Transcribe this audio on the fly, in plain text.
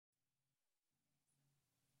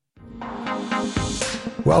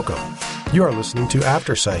Welcome. You are listening to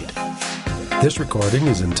Aftersight. This recording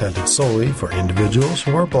is intended solely for individuals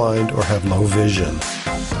who are blind or have low vision.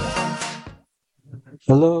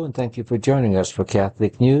 Hello, and thank you for joining us for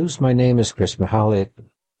Catholic News. My name is Chris Mahalik.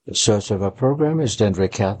 The source of our program is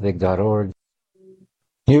denvercatholic.org.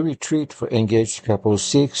 New retreat for engaged couples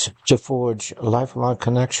seeks to forge a lifelong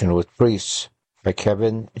connection with priests by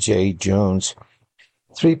Kevin J. Jones.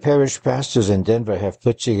 3 parish pastors in Denver have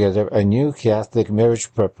put together a new Catholic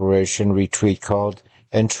marriage preparation retreat called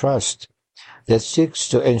Entrust that seeks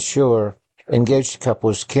to ensure engaged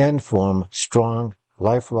couples can form strong,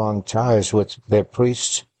 lifelong ties with their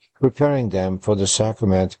priests, preparing them for the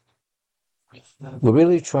sacrament. We're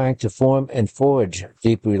really trying to form and forge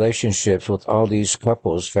deep relationships with all these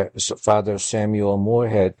couples. Father Samuel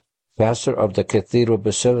Moorhead, pastor of the Cathedral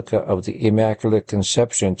Basilica of the Immaculate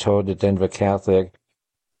Conception, told the Denver Catholic,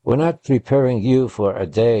 "We're not preparing you for a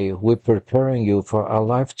day, we're preparing you for a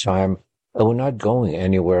lifetime, and we're not going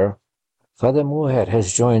anywhere." Father Moorhead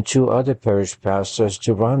has joined 2 other parish pastors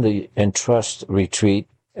to run the Entrust retreat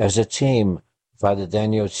as a team. Father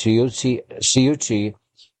Daniel Ciucci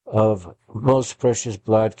of Most Precious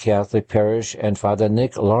Blood Catholic Parish and Father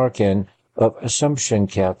Nick Larkin of Assumption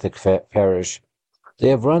Catholic Parish. They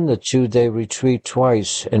have run the 2-day retreat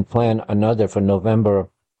twice and plan another for November.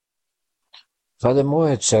 Father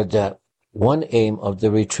Moorhead said that one aim of the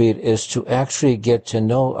retreat is to actually get to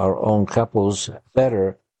know our own couples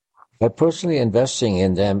better by personally investing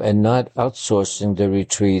in them and not outsourcing the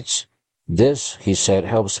retreats. This, he said,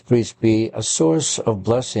 helps priests be a source of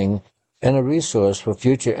blessing and a resource for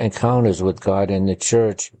future encounters with God and the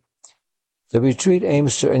Church. The retreat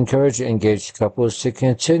aims to encourage engaged couples to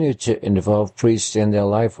continue to involve priests in their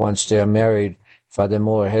life once they are married. Father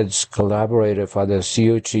Moorhead's collaborator, Father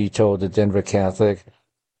Ciucci, told the Denver Catholic,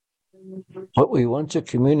 "What we want to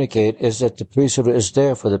communicate is that the priesthood is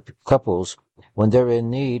there for the couples when they're in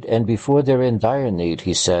need and before they're in dire need,"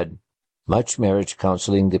 he said. "Much marriage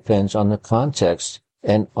counseling depends on the context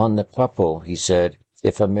and on the couple," he said.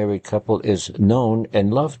 "If a married couple is known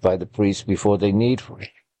and loved by the priest before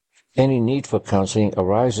any need for counseling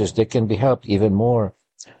arises, they can be helped even more."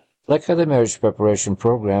 Like other marriage preparation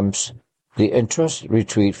programs, the Entrust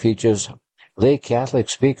retreat features lay Catholic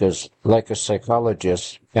speakers like a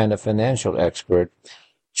psychologist and a financial expert.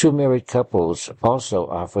 2 married couples also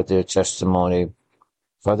offered their testimony.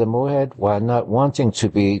 Father Moorhead, while not wanting to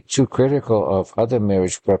be too critical of other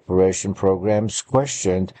marriage preparation programs,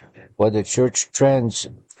 questioned whether church trends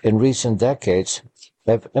in recent decades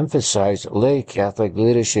have emphasized lay Catholic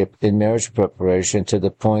leadership in marriage preparation to the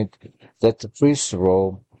point that the priest's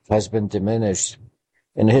role has been diminished.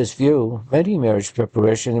 In his view, many marriage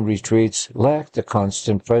preparation retreats lack the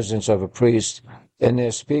constant presence of a priest, and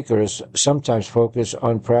their speakers sometimes focus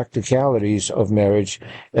on practicalities of marriage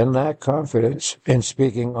and lack confidence in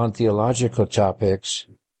speaking on theological topics.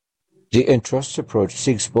 The Entrust approach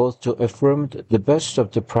seeks both to affirm the best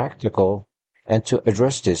of the practical and to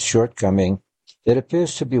address this shortcoming. It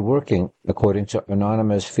appears to be working, according to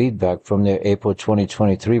anonymous feedback from their April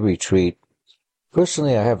 2023 retreat.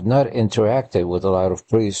 "Personally, I have not interacted with a lot of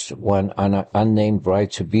priests," one unnamed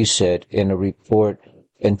bride-to-be said in a report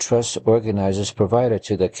Entrust organizers provided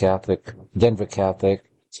to the Denver Catholic.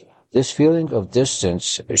 "This feeling of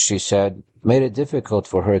distance," she said, "made it difficult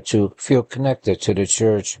for her to feel connected to the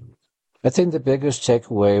Church. I think the biggest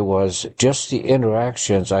takeaway was just the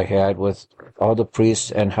interactions I had with all the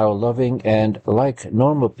priests and how loving and like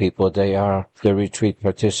normal people they are," the retreat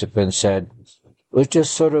participant said. "It was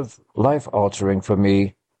just sort of life-altering for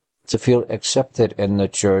me to feel accepted in the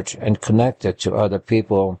Church and connected to other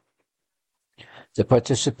people." The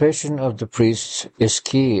participation of the priests is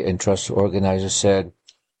key, Entrust organizers said.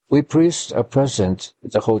 "We priests are present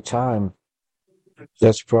the whole time.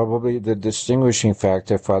 That's probably the distinguishing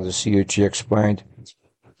factor," Father Ciucci explained.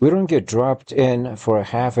 "We don't get dropped in for a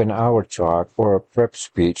half an hour talk or a prep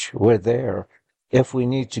speech. We're there. If we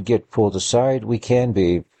need to get pulled aside, we can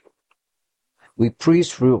be. We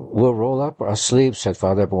priests will roll up our sleeves," said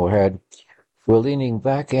Father Moorhead. "We're leaning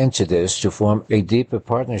back into this to form a deeper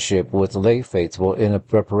partnership with lay faithful in a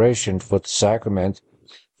preparation for the sacrament."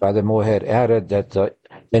 Father Moorhead added that the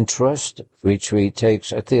Entrust retreat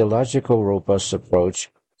takes a theological robust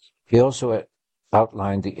approach. He also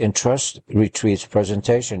outlined the Entrust retreat's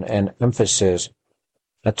presentation and emphasis.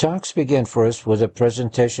 The talks began first with a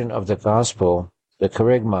presentation of the Gospel, the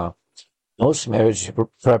Kerygma. "Most marriage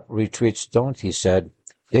prep retreats don't," he said.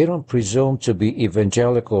 "They don't presume to be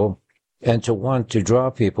evangelical and to want to draw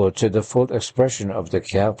people to the full expression of the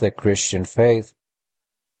Catholic Christian faith.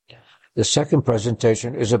 The second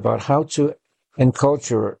presentation is about how to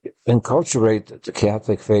enculture enculturate the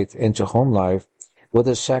Catholic faith into home life with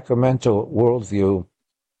a sacramental worldview.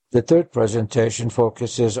 The third presentation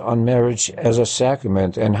focuses on marriage as a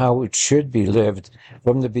sacrament and how it should be lived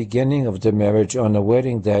from the beginning of the marriage on the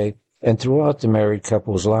wedding day and throughout the married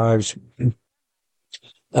couple's lives.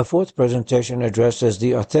 A fourth presentation addresses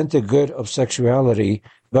the authentic good of sexuality,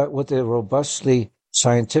 but with a robustly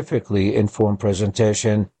scientifically informed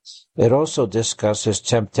presentation. It also discusses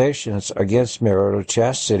temptations against marital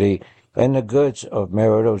chastity and the goods of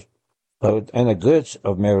marital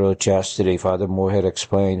chastity, Father Moorhead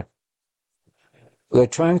explained. We're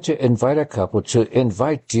trying to invite a couple to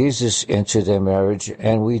invite Jesus into their marriage,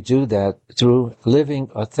 and we do that through living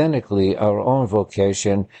authentically our own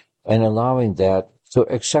vocation and allowing that to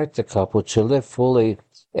excite the couple to live fully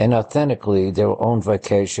and authentically their own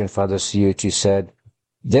vocation, Father Ciucci said.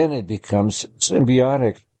 Then it becomes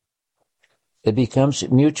symbiotic. It becomes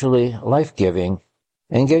mutually life-giving.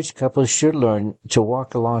 Engaged couples should learn to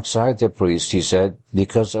walk alongside their priest, he said,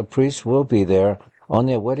 because a priest will be there on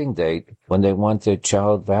their wedding date when they want their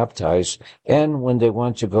child baptized and when they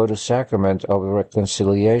want to go to sacrament of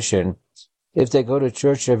reconciliation. If they go to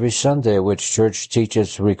church every Sunday, which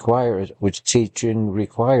teaching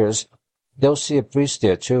requires, they'll see a priest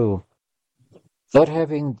there too. But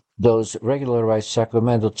having those regularized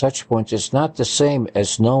sacramental touch points is not the same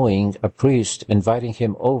as knowing a priest, inviting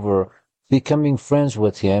him over, becoming friends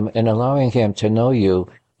with him, and allowing him to know you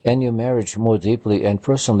and your marriage more deeply and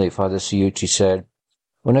personally, Father Ciucci said.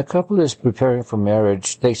 When a couple is preparing for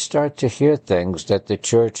marriage, they start to hear things that the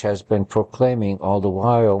church has been proclaiming all the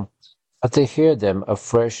while, but they hear them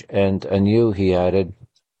afresh and anew, he added.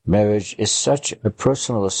 Marriage is such a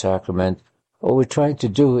personal sacrament. What we're trying to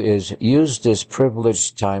do is use this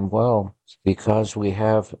privileged time well, because we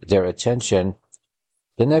have their attention.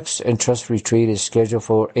 The next Entrust retreat is scheduled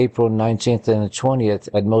for April 19th and 20th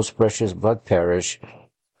at Most Precious Blood Parish,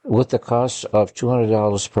 with the cost of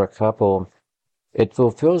 $200 per couple. It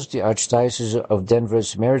fulfills the Archdiocese of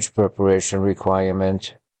Denver's marriage preparation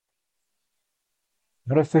requirement.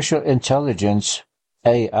 Artificial intelligence,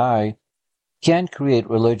 AI, can create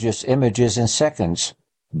religious images in seconds,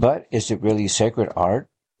 but is it really sacred art?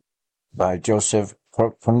 By Joseph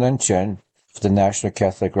Purlenchen of the National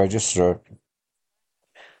Catholic Register.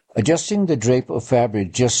 Adjusting the drape of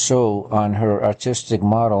fabric just so on her artistic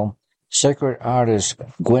model, sacred artist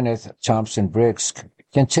Gwyneth Thompson-Briggs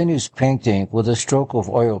continues painting with a stroke of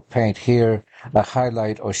oil paint here, a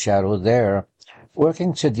highlight or shadow there,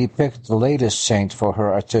 working to depict the latest saint for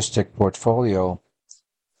her artistic portfolio.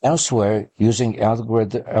 Elsewhere, using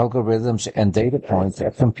algorithms and data points,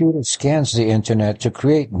 a computer scans the internet to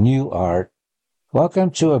create new art. Welcome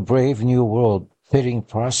to a brave new world, pitting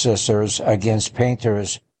processors against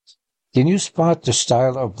painters. Can you spot the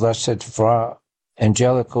style of Blessed Fra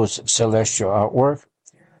Angelico's celestial artwork?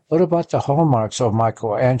 What about the hallmarks of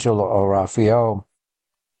Michelangelo or Raphael?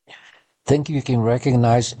 Think you can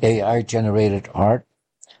recognize AI-generated art?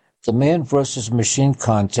 The man versus machine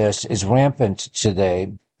contest is rampant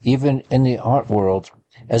today, even in the art world,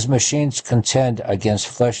 as machines contend against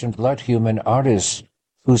flesh and blood human artists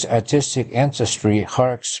whose artistic ancestry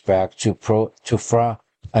harks back to Fra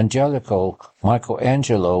Angelico,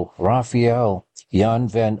 Michelangelo, Raphael, Jan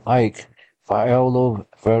van Eyck, Paolo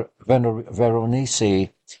Veronese,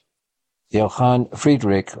 Johann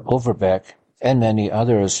Friedrich Overbeck, and many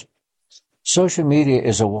others. Social media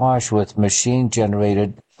is awash with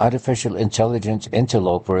machine-generated artificial intelligence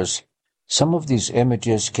interlopers. Some of these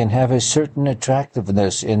images can have a certain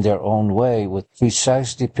attractiveness in their own way, with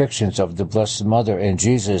precise depictions of the Blessed Mother and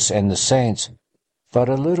Jesus and the saints, but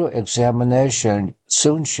a little examination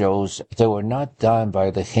soon shows they were not done by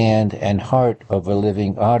the hand and heart of a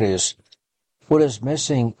living artist. What is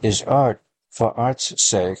missing is art for art's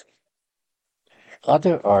sake.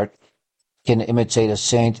 Other art can imitate a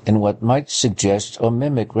saint in what might suggest or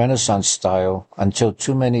mimic Renaissance style until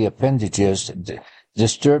too many appendages,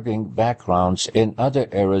 disturbing backgrounds in other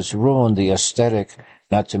eras ruin the aesthetic,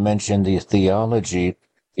 not to mention the theology,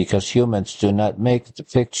 because humans do not make the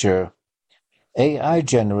picture. AI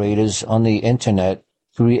generators on the internet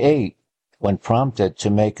create when prompted to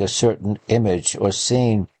make a certain image or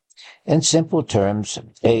scene. In simple terms,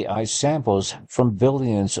 AI samples from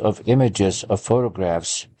billions of images of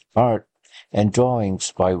photographs, art, and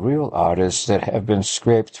drawings by real artists that have been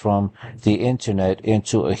scraped from the internet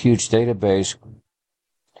into a huge database.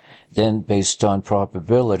 Then, based on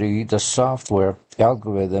probability, the software,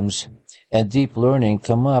 algorithms, and deep learning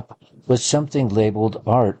come up with something labeled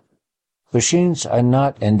art. Machines are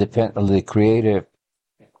not independently creative.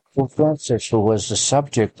 Pope Francis, who was the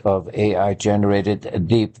subject of AI-generated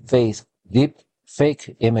deep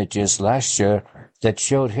fake images last year that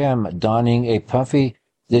showed him donning a puffy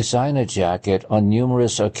designer jacket on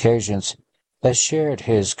numerous occasions, has shared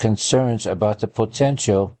his concerns about the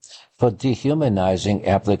potential for dehumanizing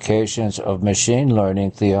applications of machine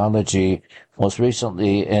learning theology, most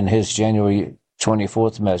recently in his January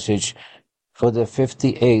 24th message for the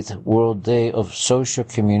 58th World Day of Social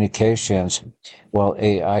Communications. While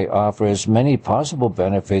AI offers many possible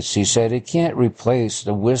benefits, he said it can't replace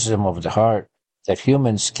the wisdom of the heart that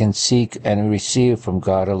humans can seek and receive from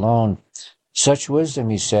God alone. Such wisdom,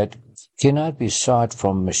 he said, cannot be sought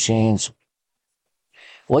from machines.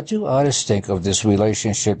 What do artists think of this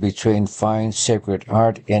relationship between fine sacred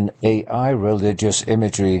art and AI religious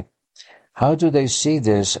imagery? How do they see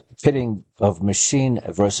this pitting of machine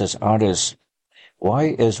versus artist?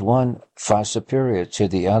 Why is one far superior to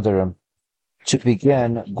the other? To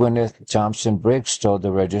begin, Gwyneth Thompson-Briggs told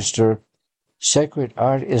the Register, sacred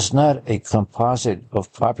art is not a composite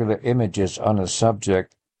of popular images on a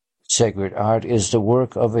subject. Sacred art is the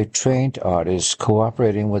work of a trained artist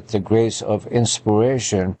cooperating with the grace of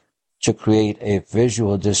inspiration to create a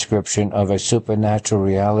visual description of a supernatural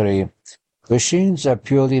reality. Machines are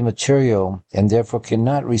purely material and therefore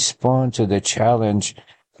cannot respond to the challenge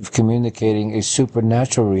of communicating a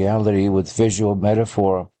supernatural reality with visual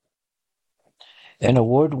metaphor. An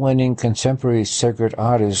award-winning contemporary sacred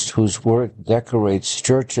artist whose work decorates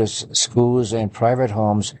churches, schools, and private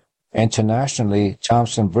homes internationally,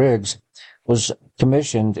 Thompson-Briggs, was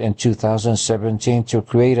commissioned in 2017 to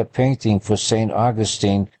create a painting for St.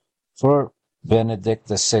 Augustine for Benedict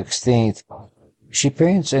XVI. She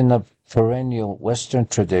paints in a perennial Western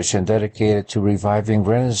tradition dedicated to reviving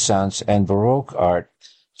Renaissance and Baroque art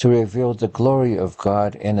to reveal the glory of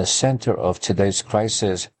God in the center of today's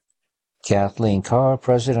crisis. Kathleen Carr,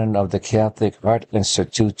 president of the Catholic Art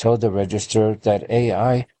Institute, told the Register that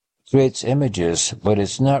AI creates images, but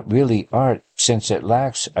it's not really art since it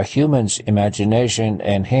lacks a human's imagination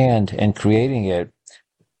and hand in creating it.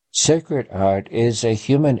 Sacred art is a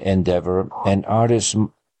human endeavor, and artists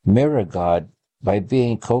mirror God by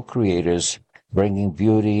being co-creators, bringing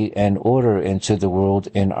beauty and order into the world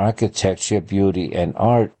in architecture, beauty, and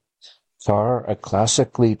art. Carr, a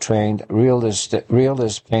classically trained realist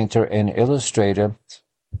painter and illustrator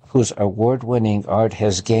whose award-winning art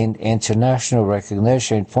has gained international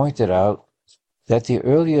recognition, pointed out that the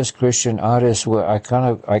earliest Christian artists were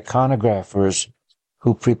iconographers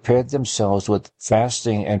who prepared themselves with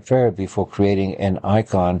fasting and prayer before creating an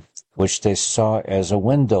icon, which they saw as a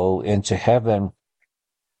window into heaven.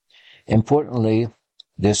 Importantly,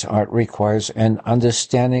 this art requires an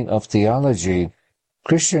understanding of theology.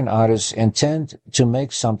 Christian artists intend to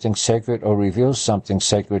make something sacred or reveal something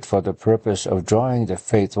sacred for the purpose of drawing the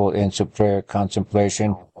faithful into prayer,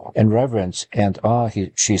 contemplation, and reverence and awe,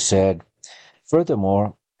 she said.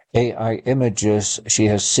 Furthermore, AI images she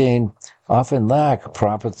has seen often lack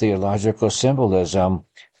proper theological symbolism,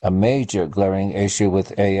 a major glaring issue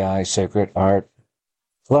with AI sacred art.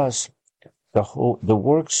 Plus, the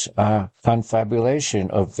works are confabulation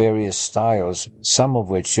of various styles, some of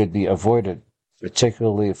which should be avoided,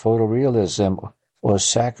 particularly photorealism or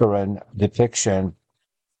saccharine depiction.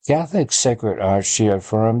 Catholic sacred art, she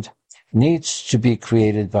affirmed, needs to be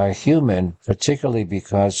created by a human, particularly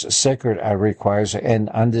because sacred art requires an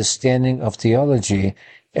understanding of theology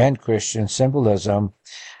and Christian symbolism.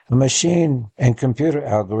 A machine and computer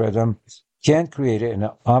algorithm can create an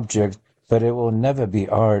object, but it will never be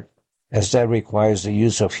art, as that requires the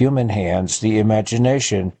use of human hands, the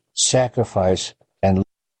imagination, sacrifice, and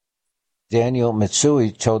Daniel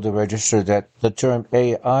Mitsui told the Register that the term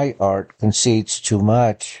AI art concedes too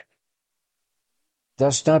much.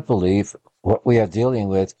 Does not believe what we are dealing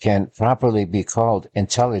with can properly be called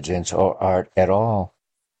intelligence or art at all.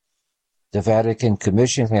 The Vatican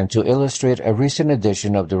commissioned him to illustrate a recent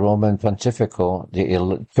edition of the Roman Pontifical, the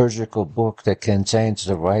liturgical book that contains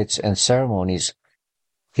the rites and ceremonies.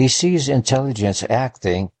 He sees intelligence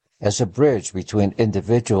acting as a bridge between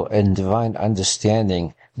individual and divine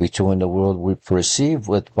understanding, between the world we perceive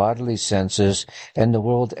with bodily senses and the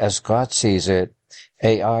world as God sees it.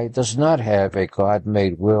 AI does not have a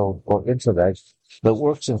God-made will or intellect, but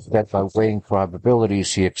works instead by weighing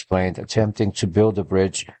probabilities, he explained, attempting to build a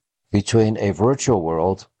bridge between a virtual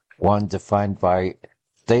world, one defined by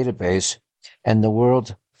database, and the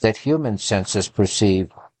world that human senses perceive.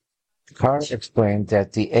 Carr explained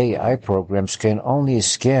that the AI programs can only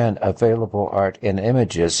scan available art and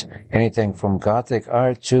images, anything from Gothic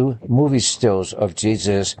art to movie stills of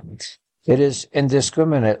Jesus. It is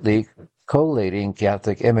indiscriminately collating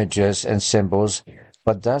Catholic images and symbols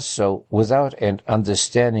but does so without an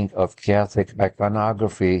understanding of Catholic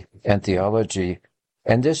iconography and theology.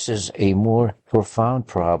 And this is a more profound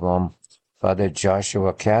problem. Father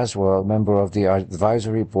Joshua Caswell, member of the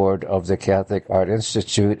advisory board of the Catholic Art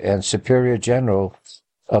Institute and Superior General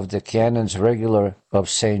of the Canons Regular of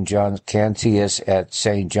St. John Cantius at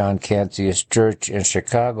St. John Cantius Church in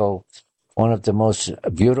Chicago, one of the most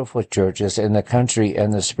beautiful churches in the country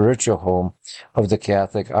and the spiritual home of the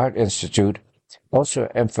Catholic Art Institute, also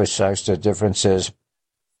emphasized the differences.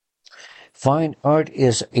 Fine art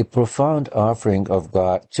is a profound offering of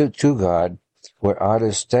God to God, where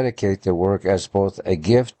artists dedicate their work as both a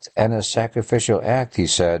gift and a sacrificial act, he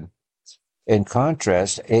said. In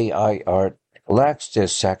contrast, AI art lacks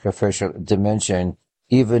this sacrificial dimension,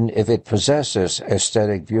 even if it possesses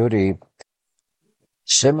aesthetic beauty.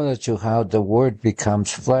 Similar to how the Word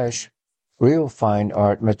becomes flesh, real fine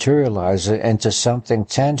art materializes into something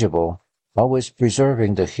tangible, always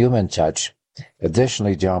preserving the human touch.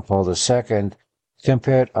 Additionally, John Paul II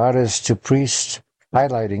compared artists to priests,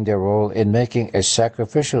 highlighting their role in making a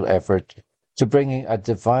sacrificial effort to bringing a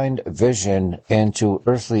divine vision into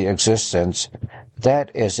earthly existence. That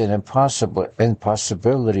is an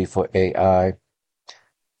impossibility for AI.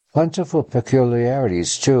 Plentiful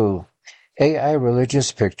peculiarities, too. AI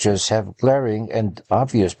religious pictures have glaring and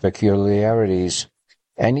obvious peculiarities,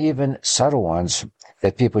 and even subtle ones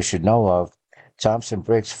that people should know of. Thomson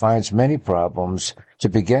Briggs finds many problems. To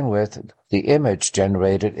begin with, the image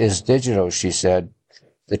generated is digital, she said.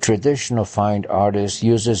 The traditional fine artist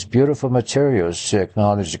uses beautiful materials to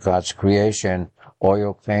acknowledge God's creation: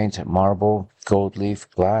 oil paint, marble, gold leaf,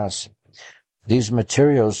 glass. These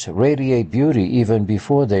materials radiate beauty even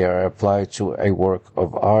before they are applied to a work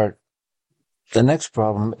of art. The next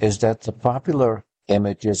problem is that the popular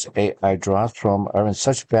images AI draws from are in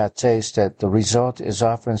such bad taste that the result is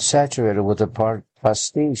often saturated with a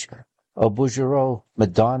pastiche of Bouguereau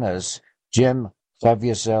Madonnas, Jim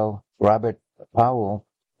Caviezel, Robert Powell,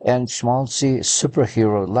 and schmaltzy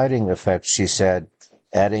superhero lighting effects, she said,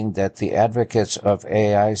 adding that the advocates of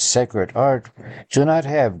AI sacred art do not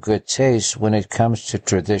have good taste when it comes to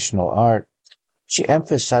traditional art. She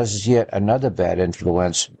emphasizes yet another bad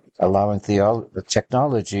influence. Allowing the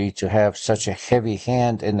technology to have such a heavy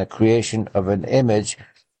hand in the creation of an image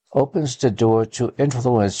opens the door to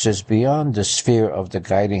influences beyond the sphere of the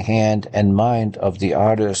guiding hand and mind of the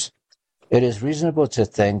artist. It is reasonable to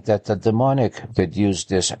think that the demonic could use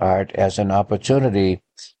this art as an opportunity.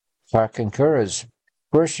 Clark concurs.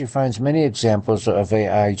 First, she finds many examples of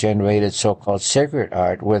AI-generated so-called sacred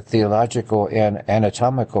art with theological and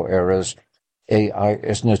anatomical errors. AI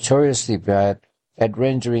is notoriously bad at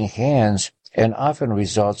rendering hands and often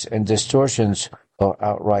results in distortions or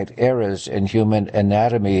outright errors in human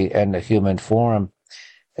anatomy and the human form.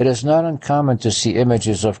 It is not uncommon to see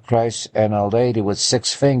images of Christ and Our Lady with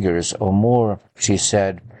 6 fingers or more, she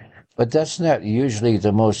said, but that's not usually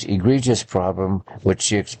the most egregious problem, which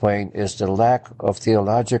she explained is the lack of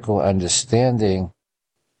theological understanding.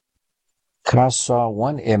 Koss saw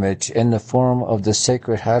one image in the form of the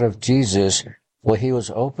Sacred Heart of Jesus, where he was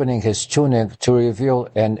opening his tunic to reveal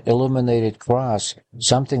an illuminated cross,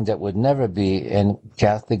 something that would never be in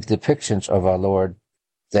Catholic depictions of our Lord.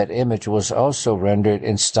 That image was also rendered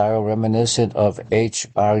in style reminiscent of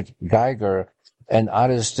H.R. Geiger, an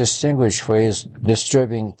artist distinguished for his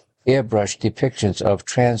disturbing airbrush depictions of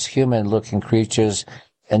transhuman-looking creatures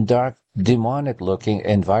and dark, demonic-looking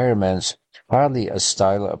environments, hardly a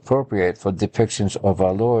style appropriate for depictions of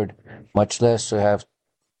our Lord, much less to have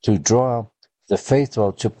to draw the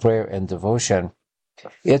faithful to prayer and devotion.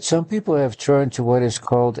 Yet some people have turned to what is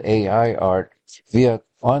called AI art via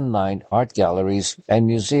online art galleries, and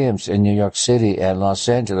museums in New York City and Los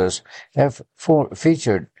Angeles have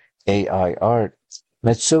featured AI art.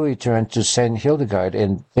 Matsui turned to St. Hildegard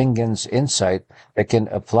in Bingen's insight that can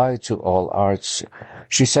apply to all arts.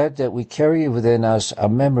 She said that we carry within us a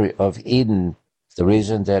memory of Eden. The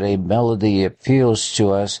reason that a melody appeals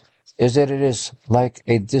to us is that it is like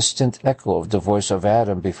a distant echo of the voice of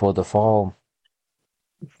Adam before the fall.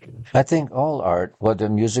 I think all art, whether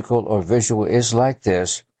musical or visual, is like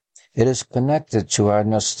this. It is connected to our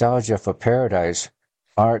nostalgia for paradise.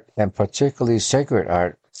 Art, and particularly sacred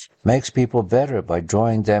art, makes people better by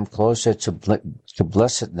drawing them closer to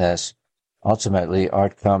blessedness. Ultimately,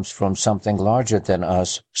 art comes from something larger than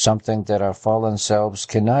us, something that our fallen selves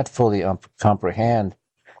cannot fully comprehend.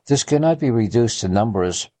 This cannot be reduced to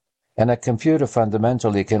numbers, and a computer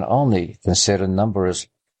fundamentally can only consider numbers.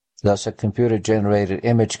 Thus, a computer-generated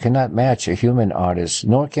image cannot match a human artist,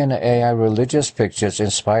 nor can AI religious pictures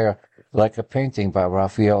inspire like a painting by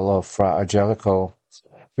Raffaello Fra Angelico.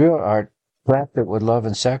 Real art crafted with love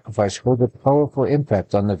and sacrifice, hold a powerful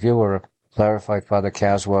impact on the viewer, clarified Father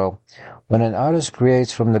Caswell. When an artist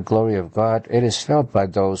creates from the glory of God, it is felt by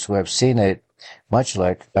those who have seen it, much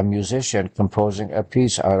like a musician composing a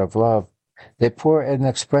piece out of love. They pour and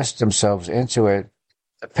express themselves into it.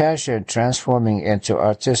 The passion transforming into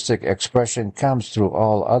artistic expression comes through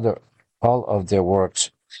all of their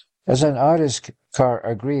works. As an artist, Carr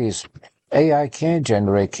agrees, AI can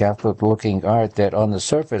generate Catholic-looking art that on the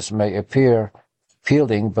surface may appear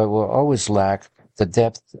appealing but will always lack the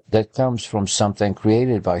depth that comes from something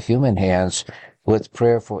created by human hands with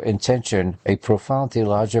prayerful intention, a profound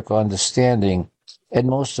theological understanding, and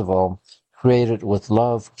most of all, created with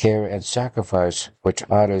love, care, and sacrifice, which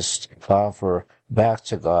artists offer back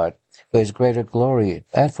to God for His greater glory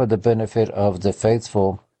and for the benefit of the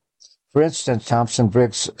faithful. For instance, Thompson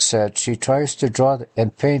Briggs said she tries to draw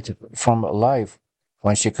and paint from life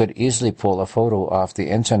when she could easily pull a photo off the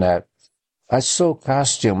internet. I sew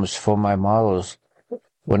costumes for my models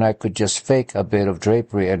when I could just fake a bit of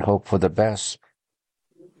drapery and hope for the best.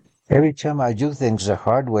 Every time I do things the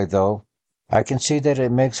hard way, though, I can see that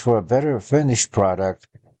it makes for a better finished product.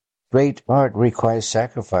 Great art requires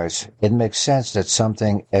sacrifice. It makes sense that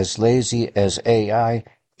something as lazy as AI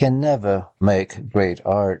can never make great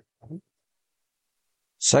art.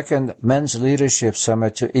 Second, Men's Leadership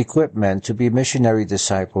Summit to Equip Men to be Missionary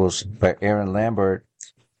Disciples by Aaron Lambert.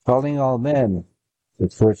 Calling all men. The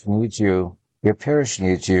church needs you. Your parish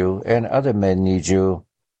needs you, and other men need you.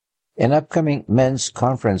 An upcoming men's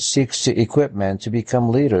conference seeks to equip men to become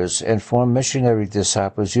leaders and form missionary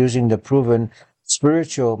disciples using the proven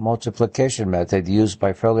spiritual multiplication method used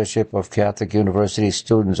by Fellowship of Catholic University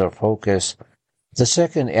Students or FOCUS. The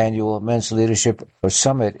second annual Men's Leadership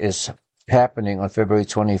Summit is happening on February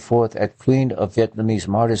 24th at Queen of Vietnamese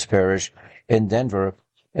Martyrs Parish in Denver.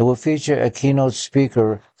 It will feature a keynote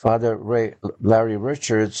speaker, Father Larry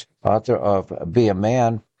Richards, author of Be a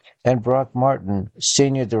Man, and Brock Martin,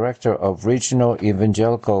 Senior Director of Regional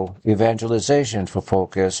Evangelical Evangelization for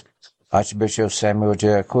FOCUS. Archbishop Samuel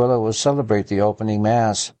J. Aquila will celebrate the opening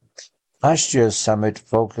Mass. Last year's summit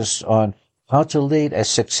focused on how to lead a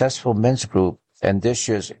successful men's group, and this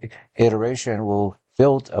year's iteration will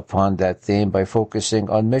build upon that theme by focusing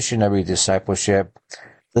on missionary discipleship.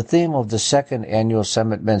 The theme of the second annual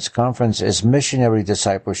Summit Men's Conference is missionary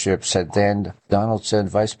discipleship, said Dan Donaldson,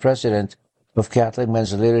 Vice President of Catholic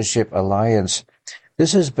Men's Leadership Alliance.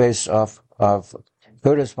 This is based off of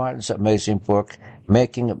Curtis Martin's amazing book,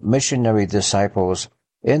 Making Missionary Disciples.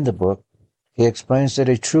 In the book, he explains that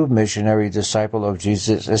a true missionary disciple of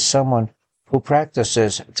Jesus is someone who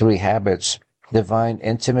practices three habits: divine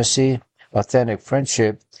intimacy, authentic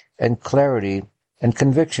friendship, and clarity and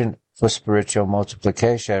conviction for spiritual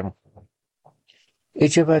multiplication.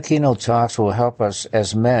 Each of our keynote talks will help us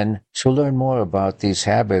as men to learn more about these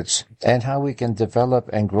habits and how we can develop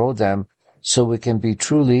and grow them so we can be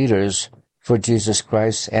true leaders for Jesus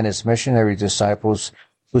Christ and His missionary disciples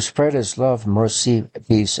who spread His love, mercy,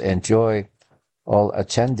 peace, and joy. All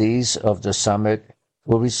attendees of the summit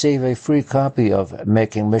will receive a free copy of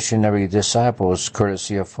Making Missionary Disciples,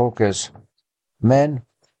 courtesy of FOCUS. Men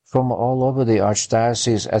from all over the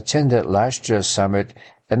Archdiocese attended last year's summit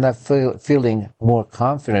and are feeling more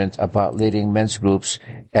confident about leading men's groups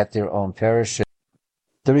at their own parishes.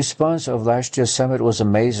 The response of last year's summit was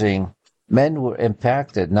amazing. Men were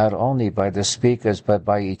impacted not only by the speakers but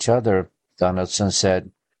by each other, Donaldson said.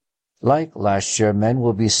 Like last year, men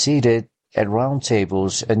will be seated at round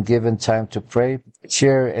tables and given time to pray,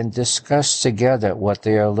 share, and discuss together what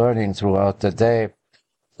they are learning throughout the day.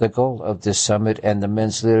 The goal of this summit and the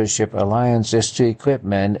Men's Leadership Alliance is to equip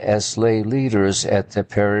men as lay leaders at their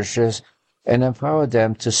parishes and empower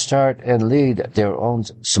them to start and lead their own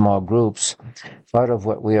small groups. Part of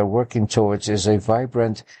what we are working towards is a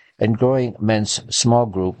vibrant and growing men's small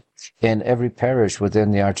group in every parish within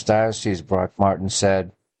the Archdiocese, Brock Martin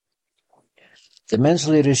said. The Men's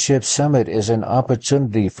Leadership Summit is an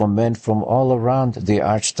opportunity for men from all around the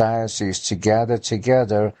Archdiocese to gather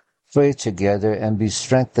together, pray together, and be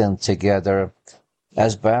strengthened together.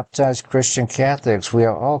 As baptized Christian Catholics, we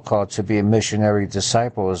are all called to be missionary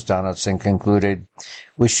disciples, Donaldson concluded.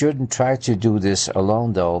 We shouldn't try to do this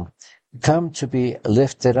alone, though. Come to be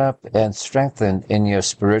lifted up and strengthened in your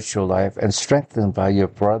spiritual life and strengthened by your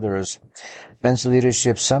brothers. Men's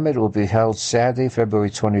Leadership Summit will be held Saturday,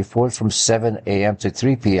 February 24th from 7 a.m. to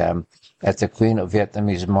 3 p.m. at the Queen of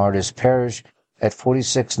Vietnamese Martyrs Parish at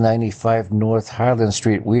 4695 North Highland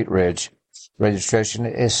Street, Wheat Ridge. Registration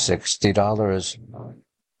is $60.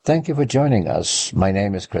 Thank you for joining us. My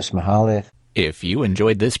name is Chris Mahalik. If you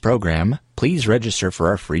enjoyed this program, please register for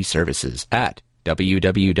our free services at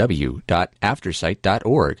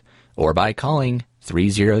www.aftersight.org or by calling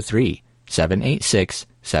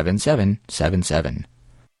 303-786-7777.